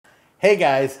Hey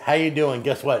guys, how you doing?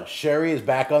 Guess what? Sherry is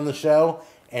back on the show,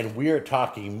 and we are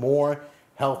talking more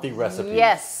healthy recipes.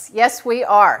 Yes, we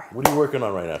are. What are you working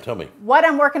on right now? Tell me. What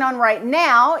I'm working on right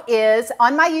now is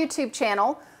on my YouTube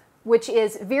channel, which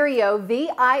is Vireo,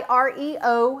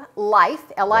 V-I-R-E-O,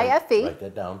 Life, L-I-F-E. Write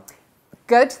that down.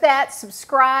 Go to that,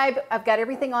 subscribe. I've got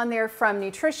everything on there from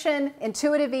nutrition,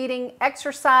 intuitive eating,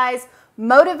 exercise,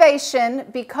 motivation,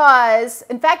 because,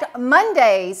 in fact,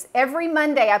 Mondays, every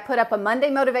Monday I put up a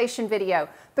Monday motivation video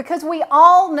because we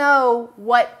all know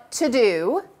what to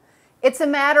do. It's a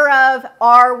matter of,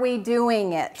 are we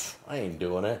doing it? I ain't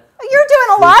doing it. You're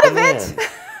doing a lot of it.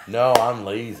 No, I'm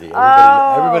lazy.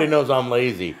 Everybody knows I'm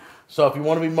lazy. So if you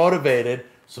want to be motivated,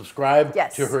 subscribe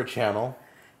to her channel.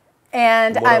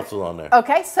 And what else is on there?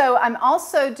 Okay, so I'm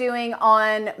also doing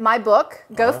on my book,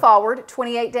 Go Forward,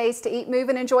 28 Days to Eat, Move,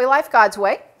 and Enjoy Life God's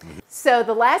Way. So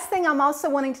the last thing I'm also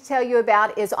wanting to tell you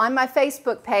about is on my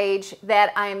Facebook page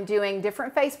that I'm doing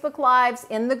different Facebook Lives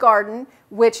in the garden,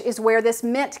 which is where this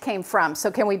mint came from. So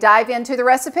can we dive into the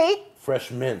recipe?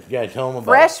 Fresh mint. Yeah, tell them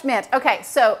about Fresh mint. Okay,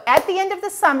 so at the end of the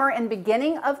summer and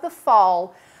beginning of the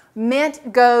fall,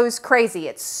 mint goes crazy.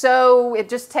 It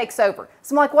just takes over.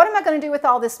 So I'm like, what am I going to do with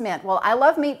all this mint? Well, I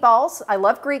love meatballs. I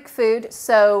love Greek food.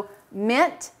 So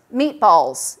mint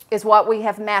meatballs is what we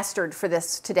have mastered for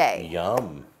this today.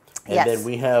 Yum. And then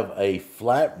we have a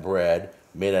flatbread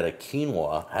made out of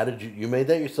quinoa. How did you made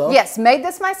that yourself? Yes, made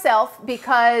this myself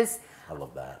because I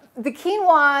love that. The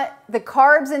quinoa, the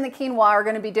carbs in the quinoa are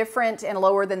going to be different and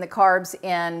lower than the carbs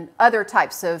in other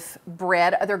types of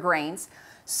bread, other grains.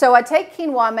 So I take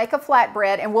quinoa, make a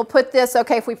flatbread, and we'll put this,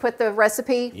 okay, if we put the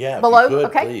recipe below. If you could,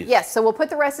 okay, please. Yes, so we'll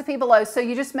put the recipe below. So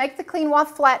you just make the quinoa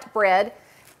flatbread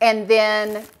and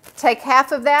then take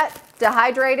half of that,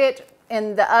 dehydrate it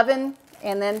in the oven,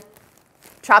 and then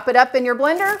chop it up in your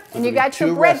blender, and you got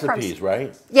your breadcrumbs. Two recipes,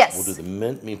 right? Yes. We'll do the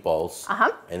mint meatballs,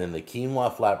 and then the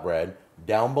quinoa flatbread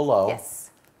down below. Yes.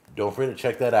 Don't forget to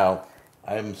check that out.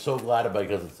 I am so glad about it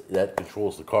because that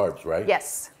controls the carbs, right?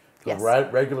 Yes. Because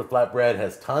regular flatbread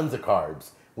has tons of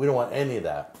carbs. We don't want any of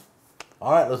that.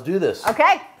 All right, let's do this.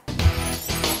 Okay.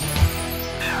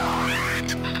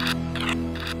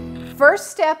 First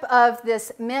step of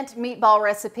this mint meatball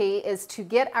recipe is to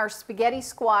get our spaghetti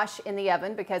squash in the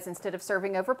oven, because instead of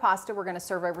serving over pasta, we're going to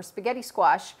serve over spaghetti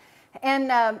squash.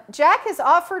 And Jack has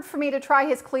offered for me to try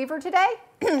his cleaver today.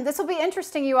 This will be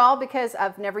interesting, you all, because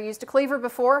I've never used a cleaver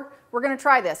before. We're going to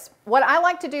try this. What I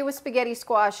like to do with spaghetti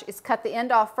squash is cut the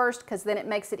end off first, because then it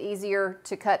makes it easier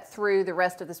to cut through the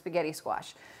rest of the spaghetti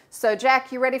squash. So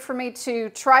Jack, you ready for me to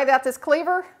try this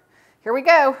cleaver? Here we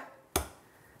go.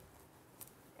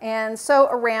 And so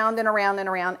around and around and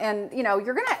around. And you know,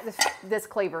 you're going to, this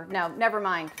cleaver, no, never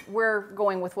mind. We're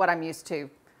going with what I'm used to.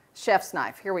 Chef's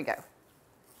knife, here we go.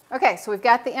 Okay, so we've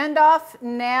got the end off.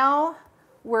 Now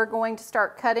we're going to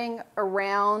start cutting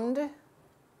around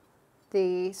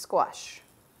the squash.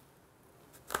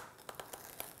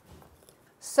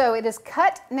 So it is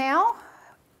cut now,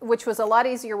 which was a lot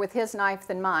easier with his knife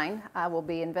than mine. I will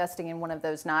be investing in one of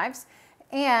those knives.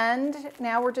 And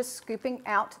now we're just scooping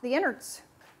out the innards.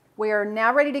 We are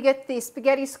now ready to get the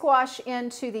spaghetti squash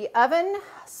into the oven.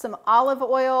 Some olive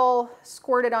oil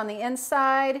squirted on the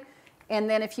inside. And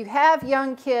then if you have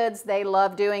young kids, they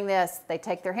love doing this. They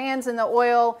take their hands in the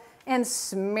oil and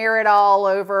smear it all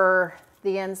over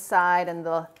the inside and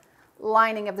the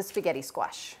lining of the spaghetti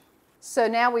squash. So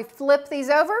now we flip these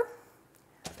over,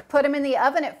 put them in the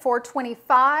oven at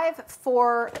 425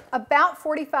 for about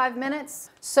 45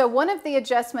 minutes. So one of the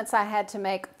adjustments I had to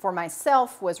make for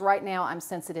myself was right now I'm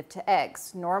sensitive to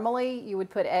eggs. Normally you would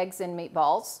put eggs in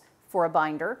meatballs for a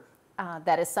binder.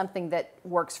 That is something that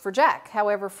works for Jack.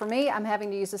 However, for me, I'm having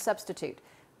to use a substitute.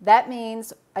 That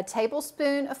means a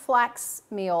tablespoon of flax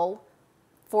meal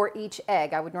for each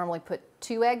egg. I would normally put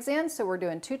 2 eggs in, so we're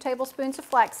doing 2 tablespoons of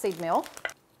flaxseed meal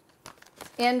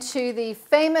into the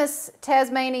famous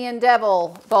Tasmanian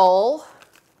Devil bowl,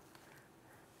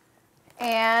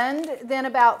 and then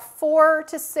about 4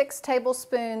 to 6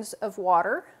 tablespoons of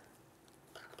water.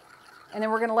 And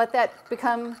then we're going to let that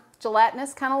become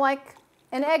gelatinous, kind of like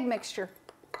an egg mixture.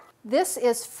 This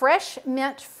is fresh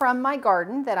mint from my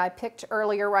garden that I picked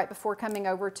earlier right before coming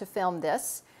over to film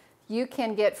this. You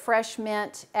can get fresh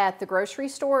mint at the grocery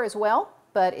store as well,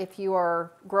 but if you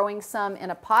are growing some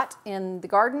in a pot in the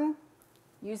garden,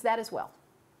 use that as well.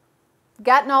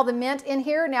 Gotten all the mint in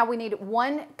here. Now we need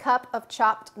 1 cup of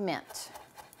chopped mint.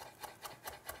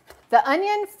 The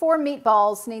onion for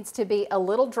meatballs needs to be a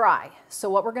little dry. So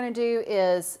what we're going to do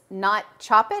is not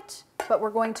chop it, but we're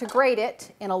going to grate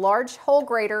it in a large whole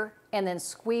grater and then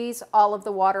squeeze all of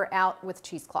the water out with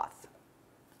cheesecloth.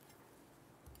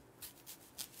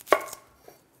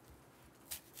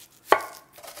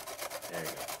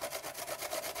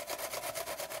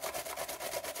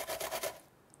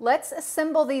 Let's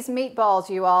assemble these meatballs,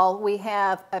 you all. We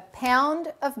have a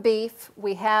pound of beef.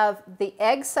 We have the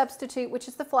egg substitute, which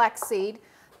is the flaxseed,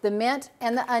 the mint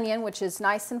and the onion, which is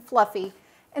nice and fluffy.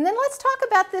 And then let's talk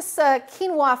about this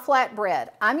quinoa flatbread.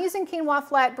 I'm using quinoa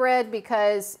flatbread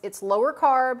because it's lower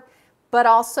carb, but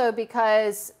also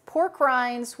because pork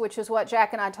rinds, which is what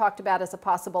Jack and I talked about as a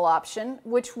possible option,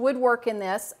 which would work in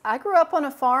this. I grew up on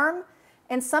a farm,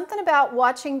 and something about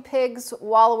watching pigs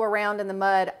wallow around in the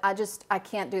mud, I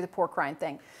can't do the pork rind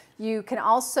thing. You can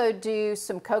also do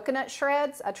some coconut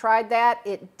shreds. I tried that.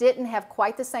 It didn't have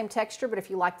quite the same texture, but if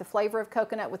you like the flavor of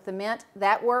coconut with the mint,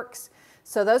 that works.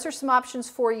 So those are some options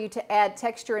for you to add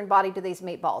texture and body to these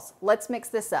meatballs. Let's mix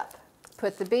this up.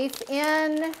 Put the beef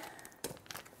in,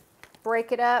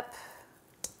 break it up.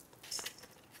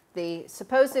 The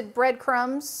supposed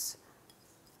breadcrumbs,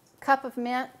 cup of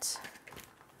mint,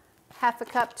 half a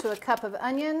cup to a cup of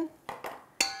onion,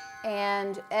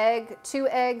 and egg, 2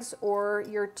 eggs or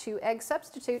your 2 egg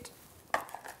substitute.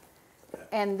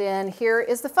 And then here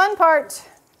is the fun part.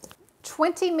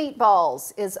 20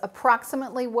 meatballs is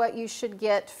approximately what you should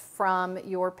get from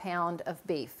your pound of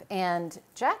beef. And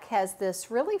Jack has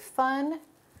this really fun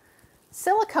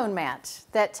silicone mat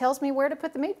that tells me where to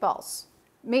put the meatballs.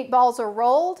 Meatballs are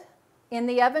rolled in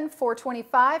the oven,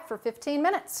 425 for 15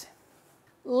 minutes.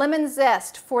 Lemon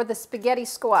zest for the spaghetti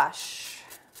squash.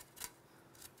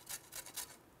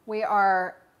 We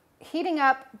are heating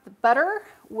up the butter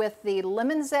with the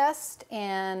lemon zest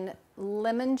and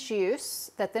lemon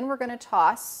juice that then we're going to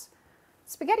toss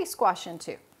spaghetti squash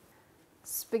into.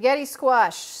 Spaghetti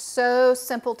squash, so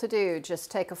simple to do. Just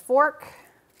take a fork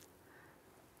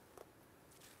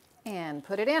and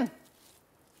put it in.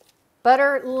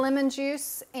 Butter, lemon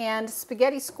juice, and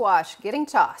spaghetti squash getting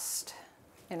tossed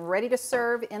and ready to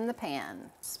serve in the pan.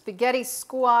 Spaghetti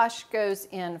squash goes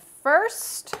in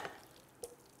first.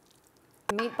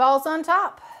 Meatballs on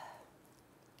top.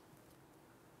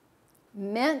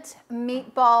 Mint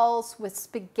meatballs with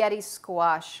spaghetti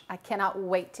squash. I cannot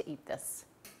wait to eat this.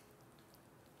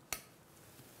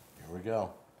 Here we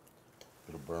go.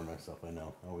 It'll burn myself, I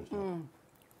know. I always do.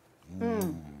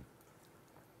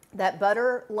 That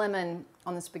butter lemon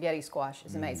on the spaghetti squash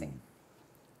is amazing.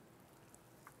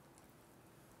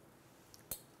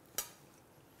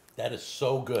 That is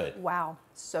so good. Wow,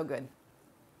 so good.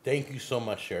 Thank you so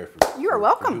much, Sherry, You are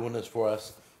welcome. for doing this for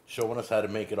us, showing us how to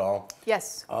make it all.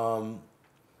 Yes.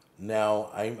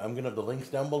 Now, I'm going to have the links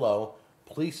down below.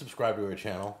 Please subscribe to our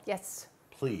channel. Yes.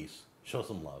 Please, show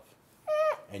some love.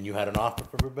 And you had an offer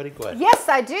for everybody? Go ahead. Yes,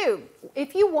 I do.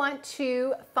 If you want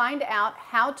to find out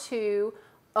how to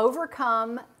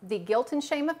overcome the guilt and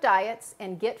shame of diets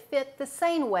and get fit the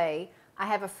sane way, I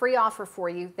have a free offer for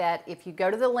you that if you go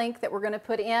to the link that we're going to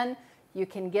put in, you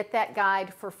can get that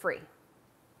guide for free.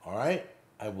 All right.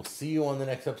 I will see you on the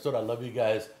next episode. I love you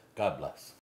guys. God bless.